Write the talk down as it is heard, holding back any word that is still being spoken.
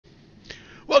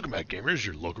Welcome back, gamers.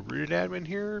 Your local reader admin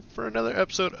here for another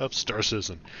episode of Star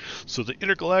Citizen. So the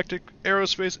Intergalactic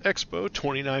Aerospace Expo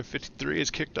 2953 is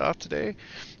kicked off today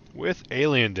with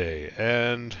Alien Day,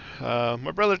 and my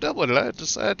brother Dublin and I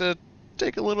decided to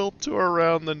take a little tour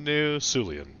around the new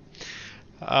Syulen.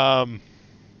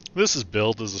 This is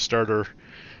billed as a starter.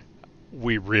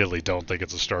 We really don't think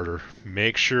it's a starter.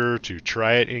 Make sure to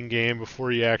try it in-game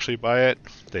before you actually buy it.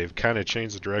 They've kind of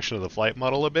changed the direction of the flight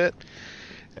model a bit.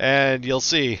 And you'll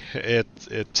see,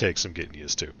 it takes some getting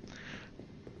used to.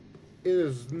 It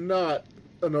is not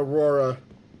an Aurora.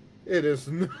 It is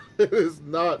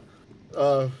not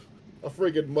a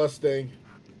friggin' Mustang.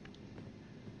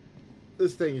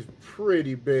 This thing is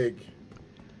pretty big.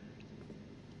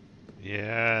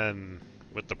 Yeah, and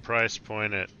with the price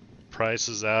point, it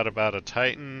prices out about a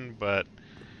Titan, but...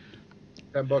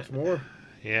 $10 more?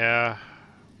 Yeah,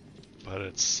 but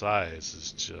its size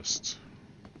is just...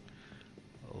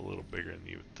 a little bigger than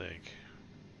you would think.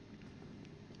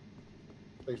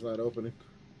 Thing's not opening.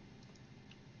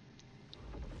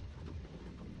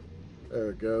 There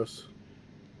it goes.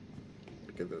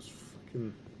 Look at this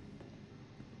fucking...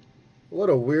 What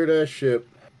a weird ass ship.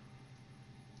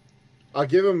 I'll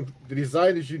give him, the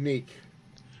design is unique.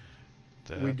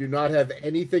 We do not have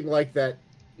anything like that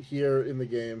here in the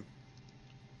game.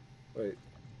 Wait.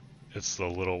 It's the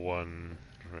little one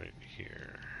right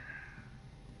here.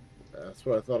 That's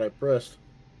what I thought I pressed.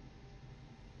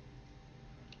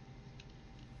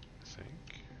 I think.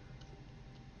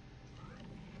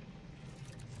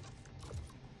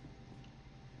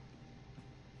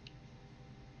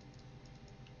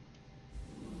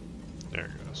 There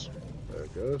it goes. There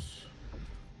it goes.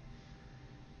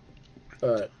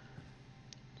 Alright.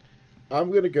 I'm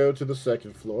going to go to the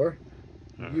second floor.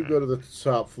 You go to the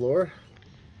top floor.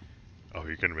 Oh,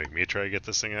 you're going to make me try to get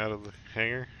this thing out of the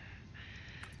hangar?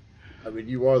 I mean,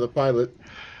 you are the pilot.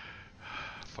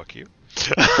 Fuck you.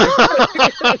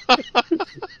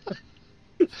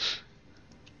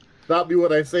 Stop me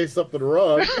when I say something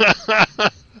wrong.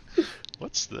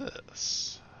 What's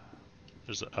this?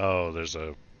 There's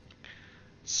a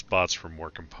spots for more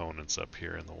components up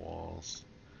here in the walls.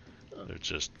 They're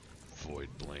just void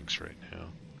blanks right now.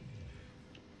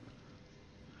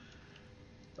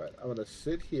 Right, I'm gonna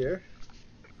sit here.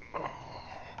 Oh.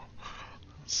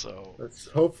 So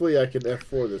hopefully I can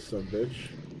F4 this son of a bitch.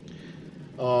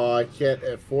 Oh, I can't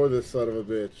F4 this son of a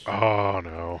bitch. Oh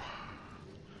no.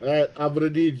 Alright, I'm gonna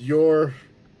need your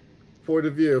point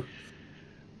of view.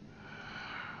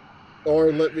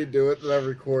 Or let me do it and I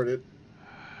record it.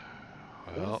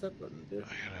 Well, what does that button do?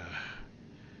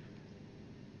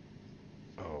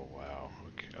 Oh wow.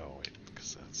 Okay. Oh wait,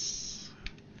 because that's...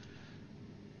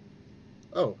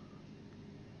 Oh.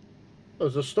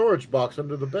 There's a storage box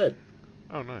under the bed.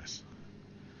 Oh, nice.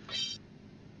 Let's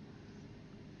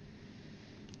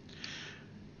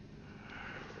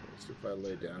see if I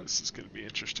lay down. This is going to be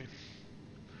interesting.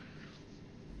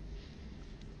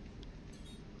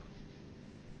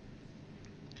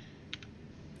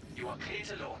 You are clear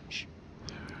to launch.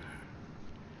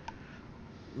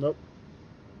 Nope.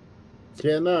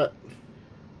 Cannot.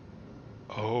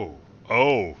 Oh,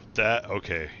 that,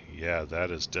 okay. Yeah,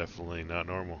 that is definitely not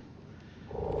normal.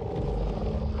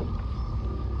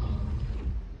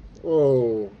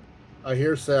 Oh, I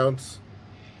hear sounds.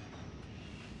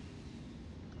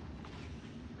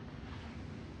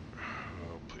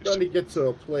 Oh, please. Trying to get to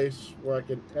a place where I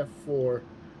can F4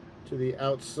 to the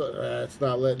outside. It's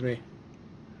not letting me.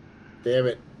 Damn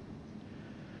it.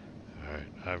 Alright,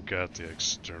 I've got the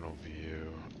external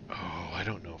view. Oh, I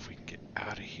don't know if we can get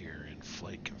out of here in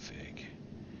flight config.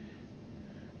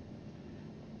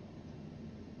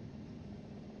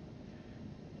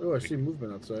 Oh, I see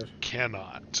movement outside.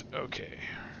 Cannot. Okay.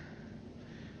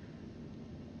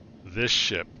 This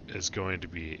ship is going to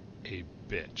be a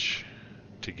bitch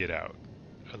to get out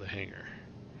of the hangar.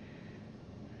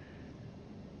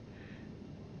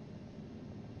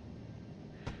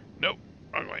 Nope,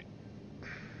 wrong way.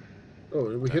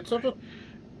 Oh, did we hit something?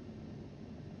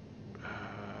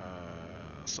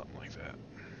 Something like that.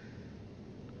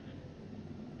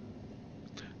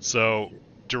 So,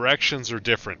 directions are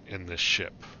different in this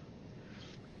ship.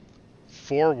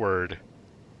 Forward,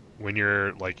 when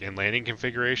you're like in landing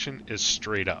configuration, is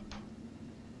straight up.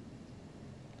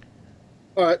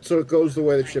 Alright, so it goes the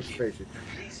way the ship's facing.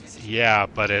 Yeah,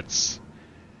 but it's...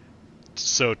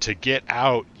 So to get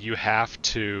out, you have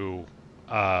to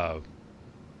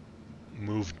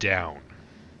move down.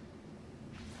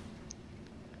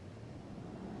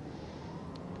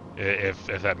 If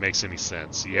that makes any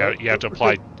sense. You have to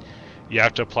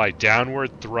apply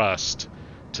downward thrust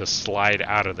to slide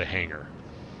out of the hangar.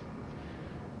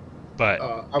 But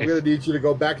I'm gonna need you to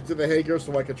go back into the hangar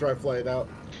so I can try fly it out.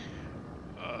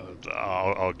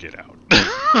 I'll get out.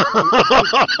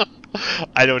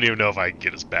 I don't even know if I can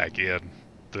get us back in.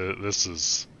 This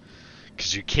is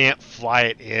because you can't fly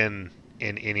it in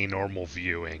any normal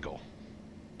view angle.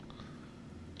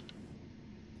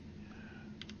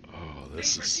 Oh, this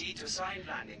Please is proceed to assigned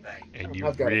landing bay. and you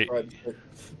I've got to try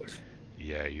this.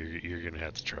 yeah, you're gonna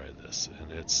have to try this,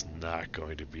 and it's not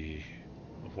going to be.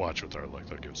 Watch with our luck;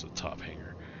 they'll give us a top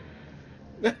hanger.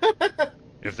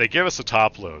 If they give us a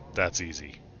top load, that's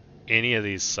easy. Any of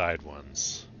these side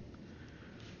ones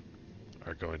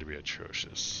are going to be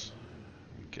atrocious.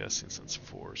 I'm guessing since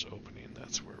 4 is opening,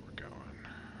 that's where we're going.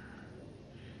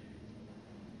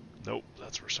 Nope,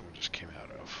 that's where someone just came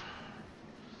out of.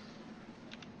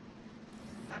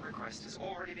 That request has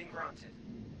already been granted.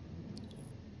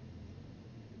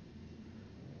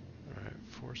 Alright,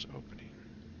 4's opening.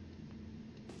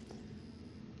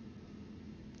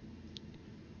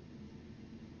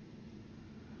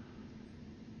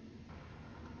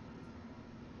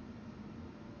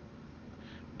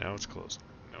 Now it's closing.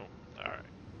 Nope. Alright.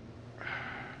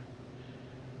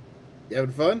 You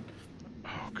having fun?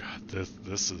 Oh god,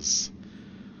 this is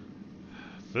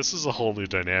a whole new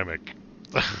dynamic.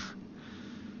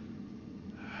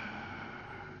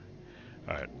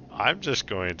 Alright, I'm just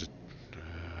going to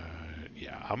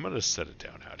yeah, I'm gonna set it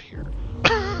down out here.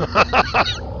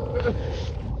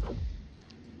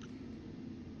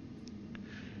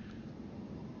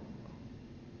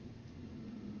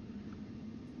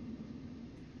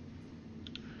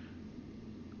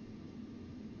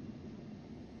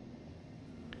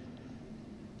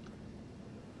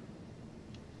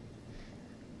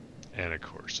 And of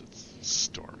course it's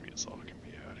stormy as all can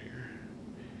be out here.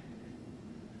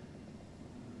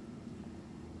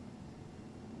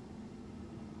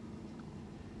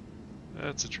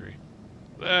 That's a tree.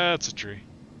 That's a tree.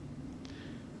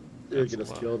 You're That's gonna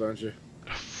a lot. killed, aren't you?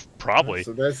 Probably.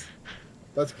 So that's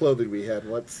clothing we had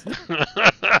once.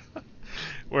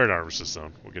 We're in armistice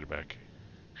zone. We'll get it back.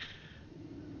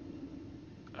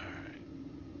 Alright.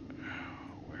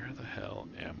 Where the hell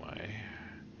am I?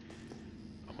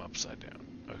 I'm upside down.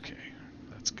 Okay.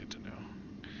 That's good to know.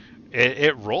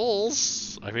 It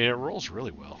rolls. I mean, it rolls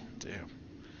really well. Damn.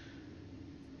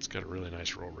 It's got a really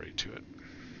nice roll rate to it.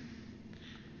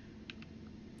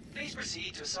 Please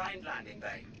proceed to assigned landing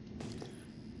bay.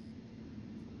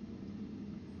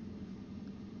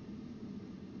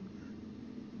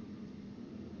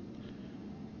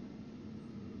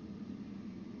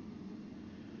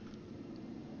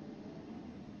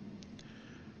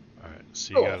 Alright,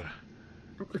 so you gotta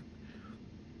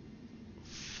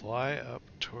fly up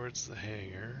towards the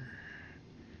hangar,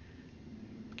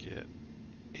 get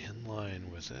in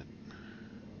line with it,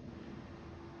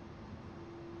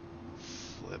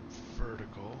 flip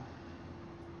vertical,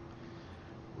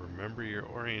 remember your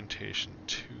orientation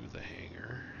to the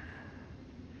hangar.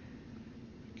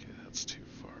 Okay, that's too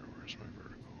far. Where's my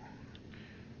vertical?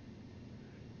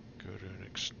 Go to an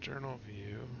external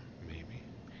view, maybe.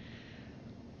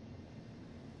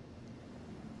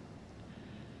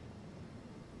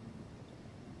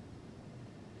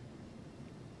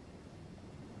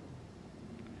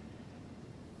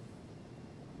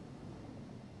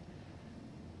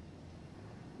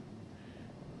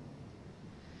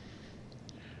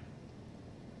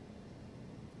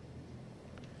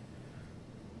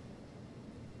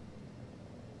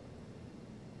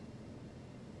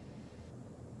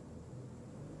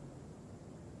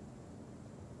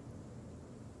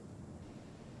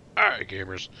 Alright,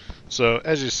 gamers. So,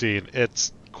 as you've seen,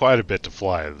 it's quite a bit to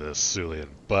fly this Syulen,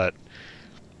 but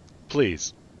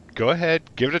please, go ahead,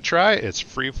 give it a try. It's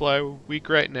free fly week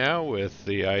right now with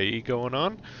the IE going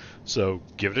on, so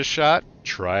give it a shot,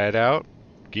 try it out,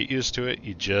 get used to it.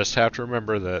 You just have to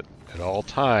remember that at all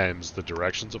times, the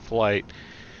directions of flight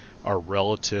are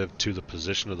relative to the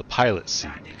position of the pilot seat,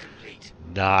 Landing complete.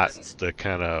 not the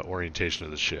kind of orientation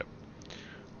of the ship.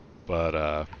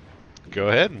 But, go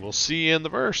ahead and we'll see you in the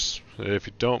verse. If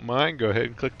you don't mind, go ahead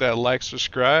and click that like,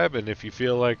 subscribe, and if you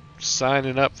feel like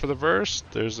signing up for the verse,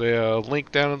 there's a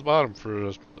link down at the bottom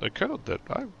for a code that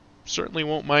I certainly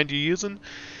won't mind you using,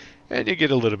 and you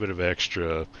get a little bit of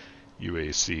extra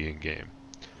UAC in game.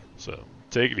 So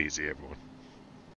take it easy, everyone.